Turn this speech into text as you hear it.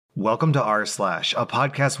Welcome to r/, a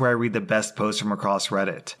podcast where I read the best posts from across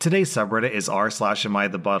Reddit. Today's subreddit is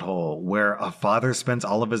r/AmITheA butthole, where a father spends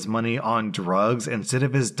all of his money on drugs instead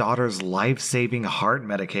of his daughter's life-saving heart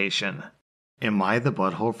medication. Am I the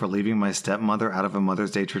butthole for leaving my stepmother out of a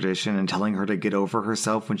Mother's Day tradition and telling her to get over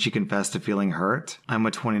herself when she confessed to feeling hurt? I'm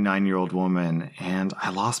a 29-year-old woman, and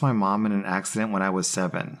I lost my mom in an accident when I was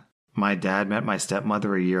 7. My dad met my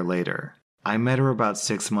stepmother a year later. I met her about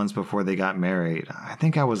 6 months before they got married. I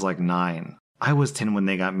think I was like 9. I was 10 when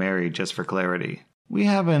they got married, just for clarity. We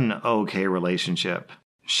have an okay relationship.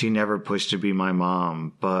 She never pushed to be my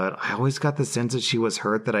mom, but I always got the sense that she was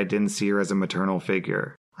hurt that I didn't see her as a maternal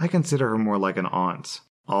figure. I consider her more like an aunt.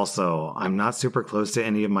 Also, I'm not super close to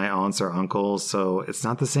any of my aunts or uncles, so it's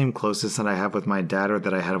not the same closeness that I have with my dad or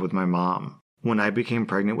that I had with my mom. When I became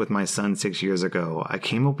pregnant with my son 6 years ago, I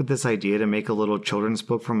came up with this idea to make a little children's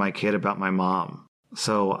book for my kid about my mom.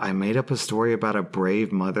 So I made up a story about a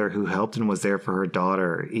brave mother who helped and was there for her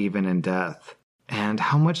daughter, even in death, and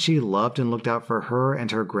how much she loved and looked out for her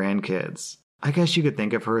and her grandkids. I guess you could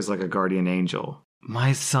think of her as like a guardian angel.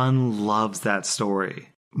 My son loves that story.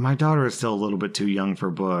 My daughter is still a little bit too young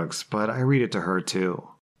for books, but I read it to her too.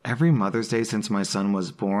 Every Mother's Day since my son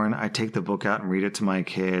was born, I take the book out and read it to my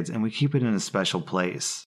kids, and we keep it in a special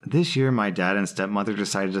place. This year, my dad and stepmother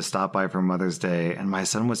decided to stop by for Mother's Day, and my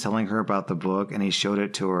son was telling her about the book, and he showed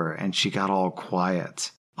it to her, and she got all quiet.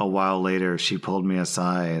 A while later, she pulled me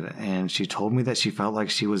aside, and she told me that she felt like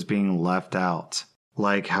she was being left out.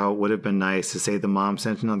 Like how it would have been nice to say the mom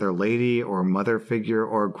sent another lady, or mother figure,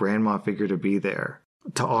 or grandma figure to be there,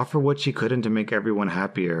 to offer what she could and to make everyone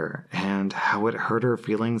happier, and how it hurt her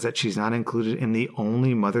feelings that she's not included in the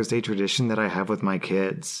only Mother's Day tradition that I have with my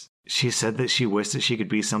kids. She said that she wished that she could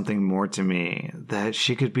be something more to me, that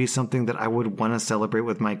she could be something that I would want to celebrate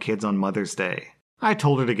with my kids on Mother's Day. I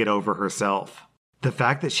told her to get over herself. The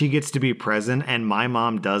fact that she gets to be present and my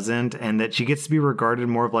mom doesn't, and that she gets to be regarded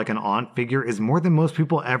more of like an aunt figure is more than most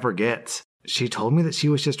people ever get. She told me that she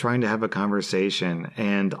was just trying to have a conversation,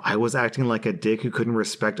 and I was acting like a dick who couldn't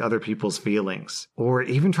respect other people's feelings, or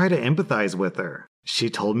even try to empathize with her. She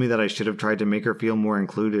told me that I should have tried to make her feel more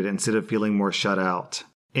included instead of feeling more shut out.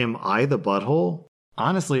 Am I the butthole?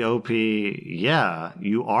 Honestly, OP, yeah,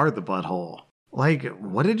 you are the butthole. Like,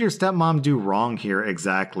 what did your stepmom do wrong here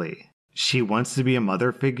exactly? She wants to be a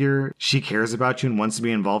mother figure, she cares about you and wants to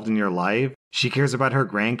be involved in your life, she cares about her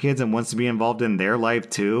grandkids and wants to be involved in their life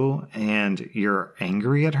too, and you're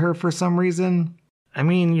angry at her for some reason? I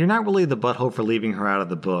mean, you're not really the butthole for leaving her out of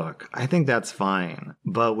the book. I think that's fine.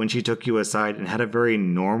 But when she took you aside and had a very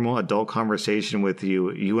normal adult conversation with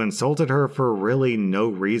you, you insulted her for really no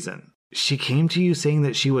reason. She came to you saying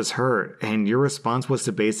that she was hurt, and your response was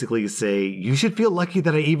to basically say, "You should feel lucky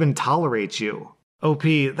that I even tolerate you."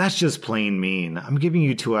 OP, that's just plain mean. I'm giving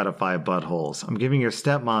you 2 out of 5 buttholes. I'm giving your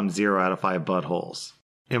stepmom 0 out of 5 buttholes.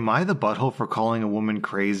 Am I the butthole for calling a woman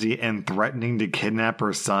crazy and threatening to kidnap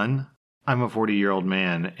her son? I'm a 40-year-old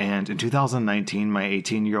man, and in 2019, my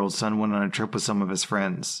 18-year-old son went on a trip with some of his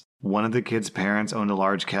friends. One of the kids' parents owned a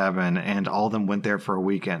large cabin, and all of them went there for a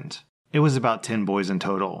weekend. It was about 10 boys in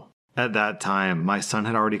total. At that time, my son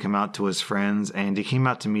had already come out to his friends, and he came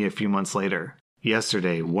out to me a few months later.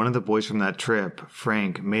 Yesterday, one of the boys from that trip,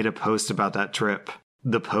 Frank, made a post about that trip.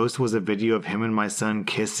 The post was a video of him and my son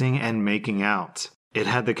kissing and making out. It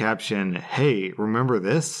had the caption, "Hey, remember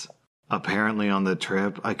this?" Apparently on the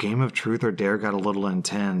trip, a game of truth or dare got a little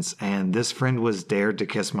intense, and this friend was dared to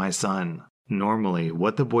kiss my son. Normally,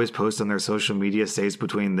 what the boys post on their social media stays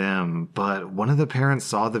between them, but one of the parents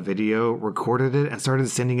saw the video, recorded it, and started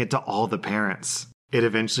sending it to all the parents. It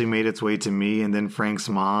eventually made its way to me and then Frank's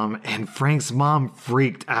mom, and Frank's mom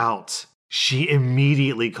freaked out. She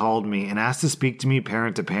immediately called me and asked to speak to me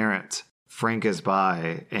parent to parent. Frank is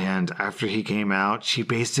bi, and after he came out, she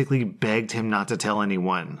basically begged him not to tell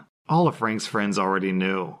anyone. All of Frank's friends already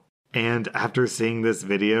knew. And after seeing this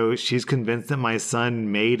video, she's convinced that my son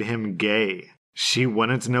made him gay. She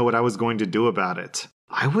wanted to know what I was going to do about it.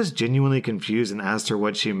 I was genuinely confused and asked her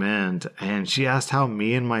what she meant, and she asked how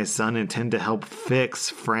me and my son intend to help fix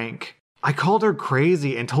Frank. I called her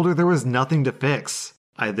crazy and told her there was nothing to fix.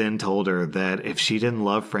 I then told her that if she didn't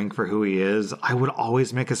love Frank for who he is, I would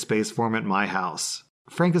always make a space for him at my house.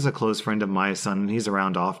 Frank is a close friend of my son and he's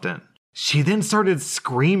around often. She then started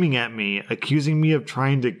screaming at me, accusing me of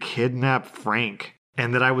trying to kidnap Frank,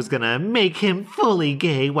 and that I was gonna make him fully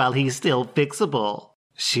gay while he's still fixable.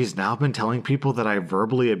 She's now been telling people that I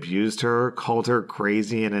verbally abused her, called her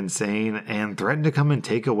crazy and insane, and threatened to come and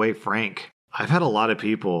take away Frank. I've had a lot of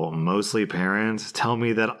people, mostly parents, tell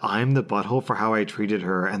me that I'm the butthole for how I treated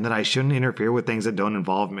her and that I shouldn't interfere with things that don't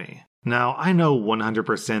involve me. Now, I know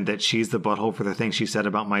 100% that she's the butthole for the things she said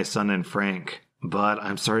about my son and Frank, but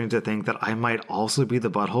I'm starting to think that I might also be the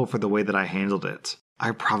butthole for the way that I handled it.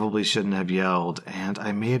 I probably shouldn't have yelled, and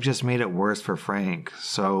I may have just made it worse for Frank,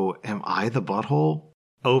 so am I the butthole?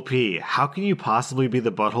 OP, how can you possibly be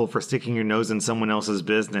the butthole for sticking your nose in someone else's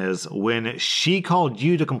business when she called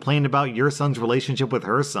you to complain about your son's relationship with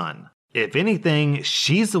her son? If anything,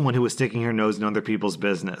 she's the one who was sticking her nose in other people's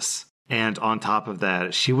business. And on top of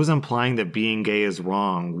that, she was implying that being gay is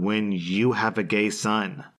wrong when you have a gay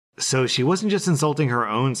son. So she wasn't just insulting her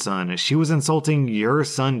own son, she was insulting your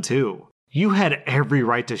son too. You had every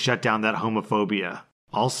right to shut down that homophobia.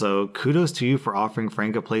 Also, kudos to you for offering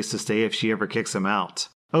Frank a place to stay if she ever kicks him out.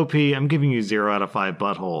 OP, I'm giving you 0 out of 5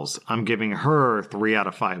 buttholes. I'm giving her 3 out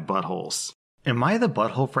of 5 buttholes. Am I the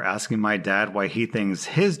butthole for asking my dad why he thinks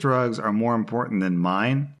his drugs are more important than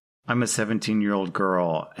mine? I'm a 17-year-old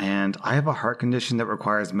girl, and I have a heart condition that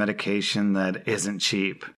requires medication that isn't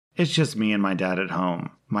cheap. It's just me and my dad at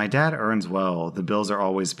home. My dad earns well, the bills are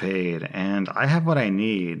always paid, and I have what I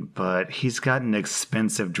need, but he's got an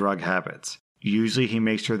expensive drug habit. Usually he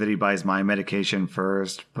makes sure that he buys my medication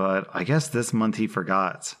first, but I guess this month he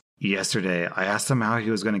forgot. Yesterday, I asked him how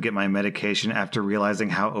he was going to get my medication after realizing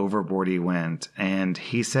how overboard he went, and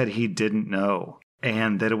he said he didn't know,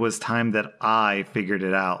 and that it was time that I figured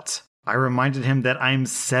it out. I reminded him that I'm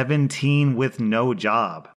 17 with no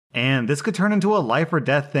job, and this could turn into a life or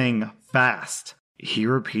death thing fast. He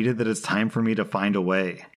repeated that it's time for me to find a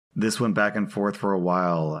way. This went back and forth for a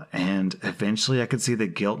while, and eventually I could see the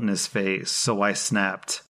guilt in his face, so I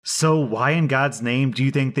snapped. So why in God's name do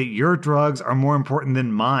you think that your drugs are more important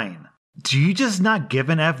than mine? Do you just not give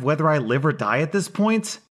an F whether I live or die at this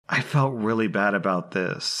point? I felt really bad about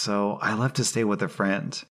this, so I left to stay with a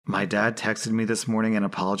friend. My dad texted me this morning and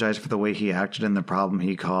apologized for the way he acted and the problem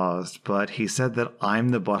he caused, but he said that I'm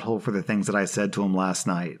the butthole for the things that I said to him last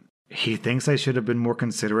night. He thinks I should have been more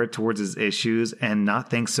considerate towards his issues and not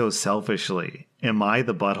think so selfishly. Am I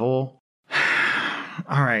the butthole?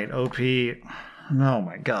 Alright, OP. Oh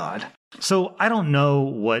my god. So I don't know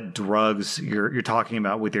what drugs you're talking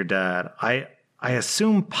about with your dad. I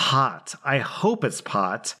assume pot. I hope it's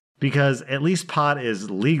pot, because at least pot is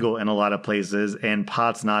legal in a lot of places and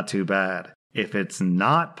pot's not too bad. If it's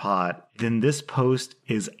not pot, then this post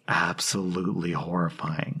is absolutely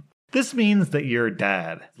horrifying. This means that your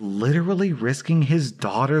dad literally risking his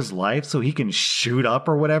daughter's life so he can shoot up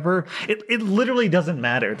or whatever. It literally doesn't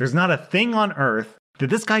matter. There's not a thing on earth that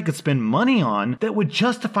this guy could spend money on that would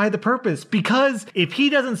justify the purpose. Because if he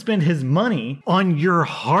doesn't spend his money on your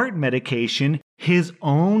heart medication, his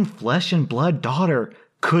own flesh and blood daughter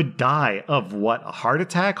could die of what? A heart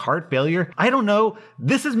attack? Heart failure? I don't know.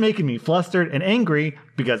 This is making me flustered and angry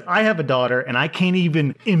because I have a daughter and I can't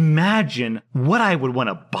even imagine what I would want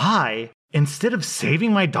to buy instead of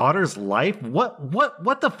saving my daughter's life.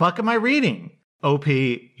 What the fuck am I reading? OP,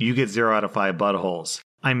 you get 0 out of 5 buttholes.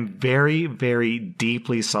 I'm very, very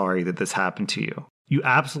deeply sorry that this happened to you. You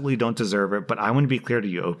absolutely don't deserve it, but I want to be clear to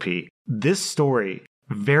you, OP. This story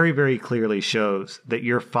very, very clearly shows that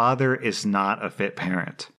your father is not a fit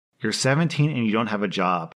parent. You're 17 and you don't have a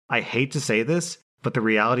job. I hate to say this, but the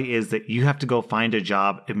reality is that you have to go find a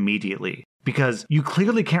job immediately because you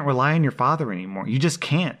clearly can't rely on your father anymore. You just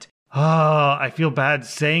can't. Oh, I feel bad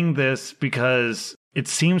saying this because it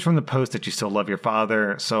seems from the post that you still love your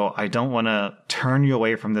father, so I don't want to turn you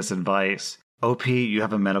away from this advice. OP, you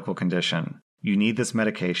have a medical condition. You need this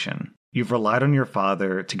medication. You've relied on your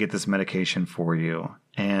father to get this medication for you,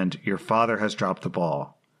 and your father has dropped the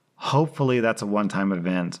ball. Hopefully that's a one-time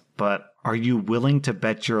event, but are you willing to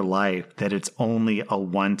bet your life that it's only a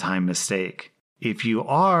one-time mistake? If you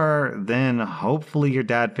are, then hopefully your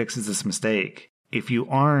dad fixes this mistake. If you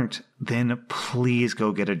aren't, then please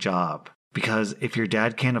go get a job. Because if your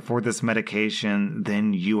dad can't afford this medication,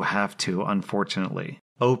 then you have to, unfortunately.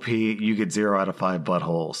 OP, you get 0 out of 5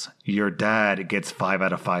 buttholes. Your dad gets 5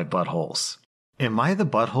 out of 5 buttholes. Am I the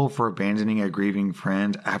butthole for abandoning a grieving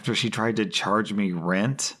friend after she tried to charge me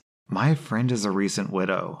rent? My friend is a recent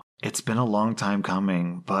widow. It's been a long time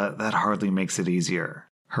coming, but that hardly makes it easier.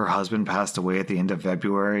 Her husband passed away at the end of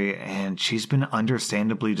February, and she's been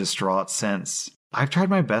understandably distraught since. I've tried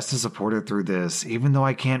my best to support her through this, even though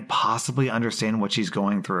I can't possibly understand what she's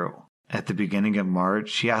going through. At the beginning of March,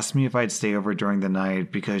 she asked me if I'd stay over during the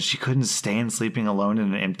night because she couldn't stand sleeping alone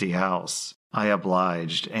in an empty house. I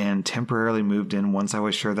obliged and temporarily moved in once I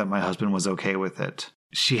was sure that my husband was okay with it.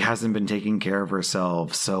 She hasn't been taking care of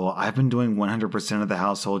herself, so I've been doing 100% of the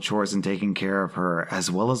household chores and taking care of her,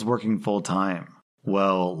 as well as working full-time.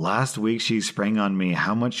 Well, last week she sprang on me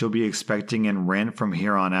how much she'll be expecting in rent from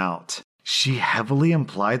here on out. She heavily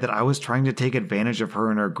implied that I was trying to take advantage of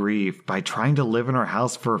her in her grief by trying to live in her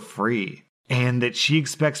house for free, and that she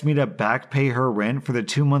expects me to back pay her rent for the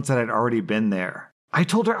 2 months that I'd already been there. I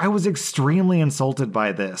told her I was extremely insulted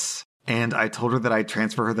by this, and I told her that I'd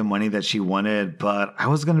transfer her the money that she wanted, but I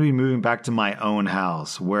was going to be moving back to my own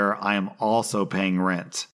house, where I am also paying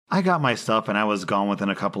rent. I got my stuff and I was gone within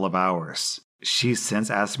a couple of hours. She's since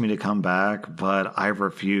asked me to come back, but I've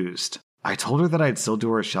refused. I told her that I'd still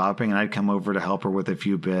do her shopping and I'd come over to help her with a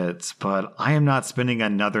few bits, but I am not spending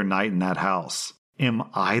another night in that house. Am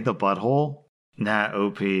I the butthole? Nah,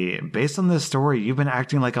 OP, based on this story, you've been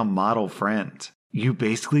acting like a model friend. You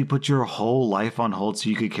basically put your whole life on hold so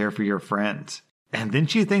you could care for your friend. And then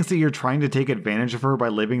she thinks that you're trying to take advantage of her by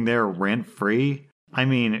living there rent-free? I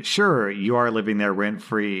mean, sure, you are living there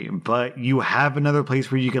rent-free, but you have another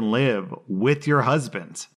place where you can live with your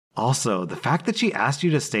husband. Also, the fact that she asked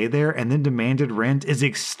you to stay there and then demanded rent is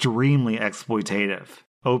extremely exploitative.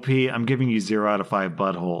 OP, I'm giving you 0 out of 5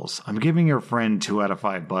 buttholes. I'm giving your friend 2 out of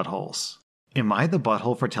 5 buttholes. Am I the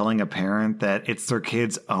butthole for telling a parent that it's their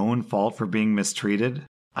kid's own fault for being mistreated?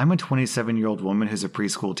 I'm a 27-year-old woman who's a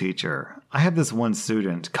preschool teacher. I have this one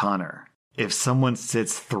student, Connor. If someone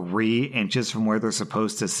sits 3 inches from where they're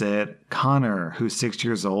supposed to sit, Connor, who's 6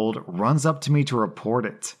 years old, runs up to me to report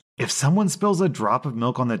it. If someone spills a drop of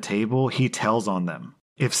milk on the table, he tells on them.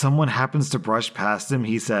 If someone happens to brush past him,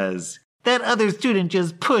 he says, "That other student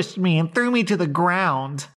just pushed me and threw me to the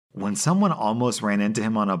ground." When someone almost ran into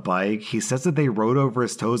him on a bike, he says that they rode over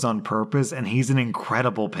his toes on purpose and he's in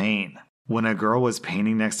incredible pain. When a girl was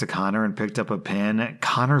painting next to Connor and picked up a pen,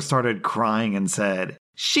 Connor started crying and said,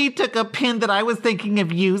 "She took a pen that I was thinking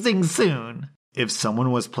of using soon." If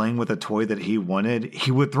someone was playing with a toy that he wanted, he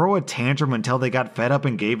would throw a tantrum until they got fed up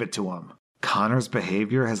and gave it to him. Connor's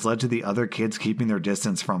behavior has led to the other kids keeping their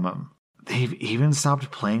distance from him. They've even stopped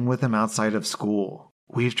playing with him outside of school.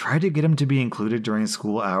 We've tried to get him to be included during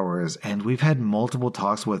school hours, and we've had multiple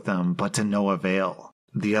talks with him, but to no avail.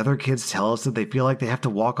 The other kids tell us that they feel like they have to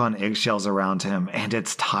walk on eggshells around him, and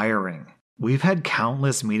it's tiring. We've had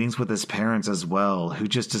countless meetings with his parents as well, who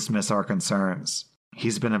just dismiss our concerns.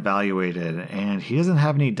 He's been evaluated, and he doesn't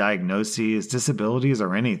have any diagnoses, disabilities,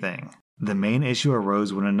 or anything. The main issue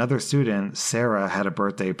arose when another student, Sarah, had a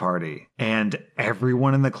birthday party, and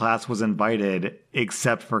everyone in the class was invited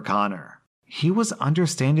except for Connor. He was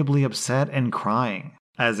understandably upset and crying.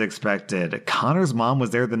 As expected, Connor's mom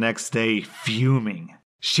was there the next day, fuming.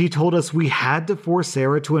 She told us we had to force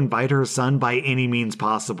Sarah to invite her son by any means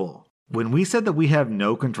possible. When we said that we have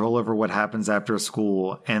no control over what happens after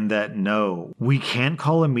school, and that no, we can't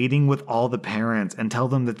call a meeting with all the parents and tell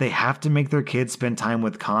them that they have to make their kids spend time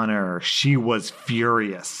with Connor, she was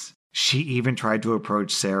furious. She even tried to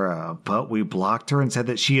approach Sarah, but we blocked her and said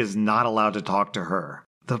that she is not allowed to talk to her.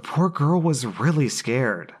 The poor girl was really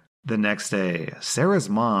scared. The next day, Sarah's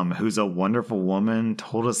mom, who's a wonderful woman,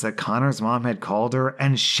 told us that Connor's mom had called her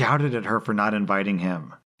and shouted at her for not inviting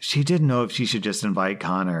him. She didn't know if she should just invite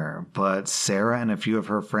Connor, but Sarah and a few of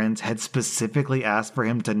her friends had specifically asked for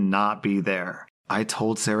him to not be there. I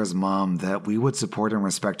told Sarah's mom that we would support and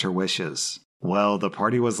respect her wishes. Well, the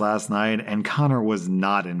party was last night and Connor was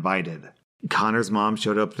not invited. Connor's mom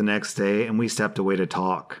showed up the next day and we stepped away to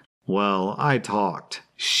talk. Well, I talked.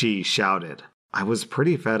 She shouted. I was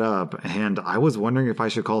pretty fed up and I was wondering if I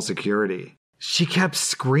should call security. She kept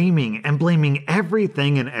screaming and blaming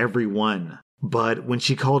everything and everyone. But when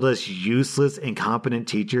she called us useless, incompetent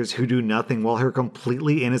teachers who do nothing while her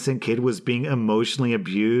completely innocent kid was being emotionally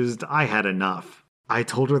abused, I had enough. I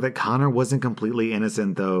told her that Connor wasn't completely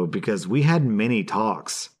innocent though, because we had many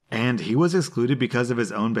talks. And he was excluded because of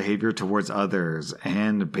his own behavior towards others,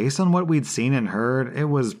 and based on what we'd seen and heard, it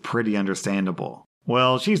was pretty understandable.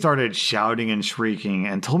 Well, she started shouting and shrieking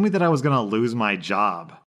and told me that I was going to lose my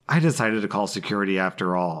job. I decided to call security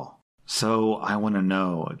after all. So I want to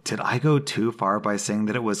know, did I go too far by saying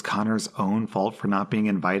that it was Connor's own fault for not being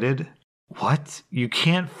invited? What? You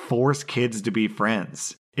can't force kids to be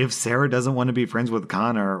friends. If Sarah doesn't want to be friends with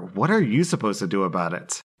Connor, what are you supposed to do about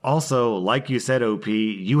it? Also, like you said, OP,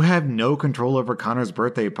 you have no control over Connor's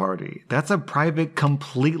birthday party. That's a private,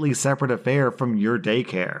 completely separate affair from your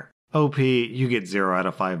daycare. OP, you get 0 out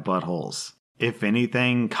of 5 buttholes. If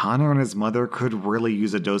anything, Connor and his mother could really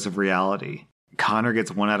use a dose of reality. Connor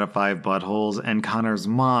gets 1 out of 5 buttholes, and Connor's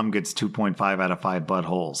mom gets 2.5 out of 5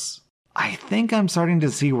 buttholes. I think I'm starting to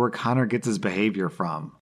see where Connor gets his behavior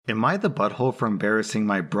from. Am I the butthole for embarrassing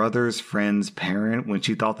my brother's friend's parent when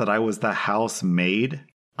she thought that I was the house maid?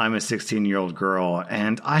 I'm a 16-year-old girl,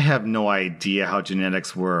 and I have no idea how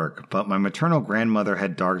genetics work, but my maternal grandmother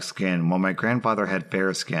had dark skin while my grandfather had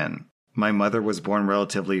fair skin. My mother was born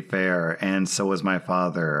relatively fair, and so was my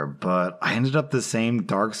father, but I ended up the same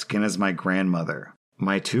dark skin as my grandmother.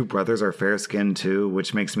 My 2 brothers are fair-skinned too,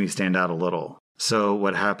 which makes me stand out a little. So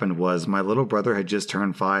what happened was my little brother had just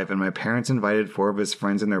turned 5 and my parents invited 4 of his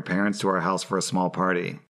friends and their parents to our house for a small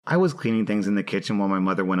party. I was cleaning things in the kitchen while my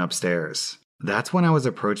mother went upstairs. That's when I was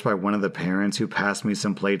approached by one of the parents who passed me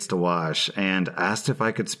some plates to wash and asked if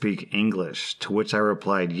I could speak English, to which I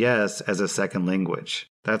replied yes as a second language.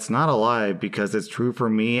 That's not a lie because it's true for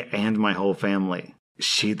me and my whole family.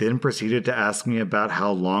 She then proceeded to ask me about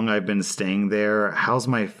how long I've been staying there, how's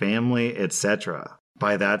my family, etc.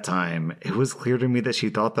 By that time, it was clear to me that she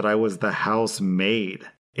thought that I was the house maid.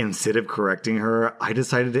 Instead of correcting her, I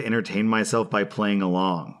decided to entertain myself by playing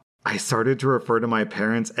along. I started to refer to my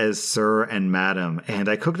parents as sir and madam, and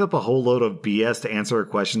I cooked up a whole load of BS to answer her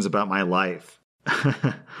questions about my life.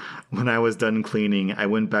 When I was done cleaning, I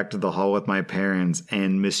went back to the hall with my parents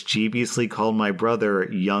and mischievously called my brother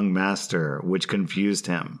young master, which confused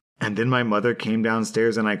him. And then my mother came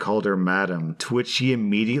downstairs and I called her madam, to which she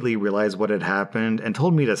immediately realized what had happened and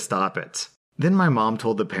told me to stop it. Then my mom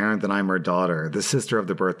told the parent that I'm her daughter, the sister of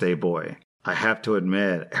the birthday boy. I have to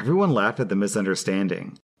admit, everyone laughed at the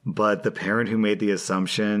misunderstanding. But the parent who made the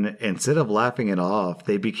assumption, instead of laughing it off,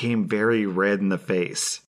 they became very red in the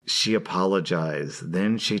face. She apologized,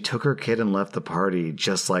 then she took her kid and left the party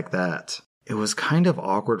just like that. It was kind of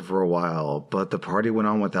awkward for a while, but the party went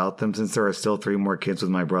on without them since there are still 3 more kids with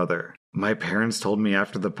my brother. My parents told me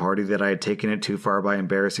after the party that I had taken it too far by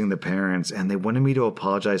embarrassing the parents, and they wanted me to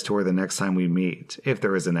apologize to her the next time we meet, if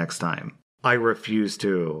there is a next time. I refused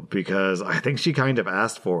to, because I think she kind of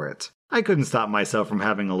asked for it. I couldn't stop myself from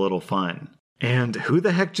having a little fun. And who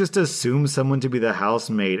the heck just assumes someone to be the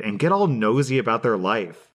housemaid and get all nosy about their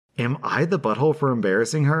life? Am I the butthole for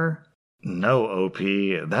embarrassing her? No, OP,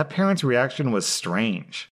 that parent's reaction was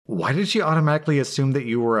strange. Why did she automatically assume that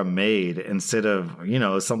you were a maid instead of,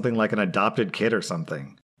 something like an adopted kid or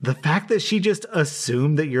something? The fact that she just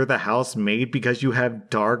assumed that you're the housemaid because you have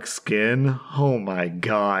dark skin? Oh my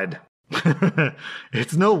god.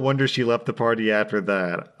 It's no wonder she left the party after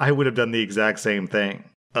that. I would have done the exact same thing.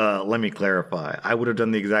 Let me clarify. I would have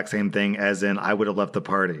done the exact same thing as in I would have left the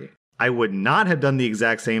party. I would not have done the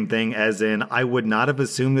exact same thing as in I would not have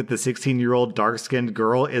assumed that the 16-year-old dark-skinned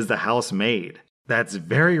girl is the housemaid. That's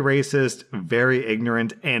very racist, very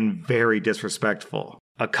ignorant, and very disrespectful.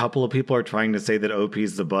 A couple of people are trying to say that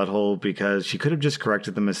OP's the butthole because she could have just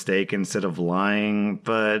corrected the mistake instead of lying,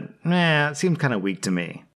 but it seems kind of weak to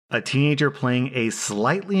me. A teenager playing a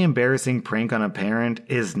slightly embarrassing prank on a parent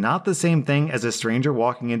is not the same thing as a stranger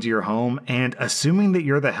walking into your home and assuming that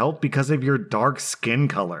you're the help because of your dark skin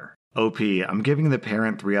color. OP, I'm giving the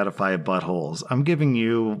parent 3 out of 5 buttholes. I'm giving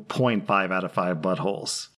you 0.5 out of 5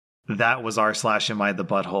 buttholes. That was r/AmITheA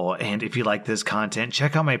butthole, and if you like this content,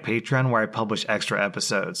 check out my Patreon where I publish extra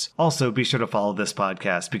episodes. Also, be sure to follow this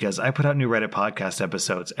podcast because I put out new Reddit podcast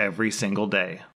episodes every single day.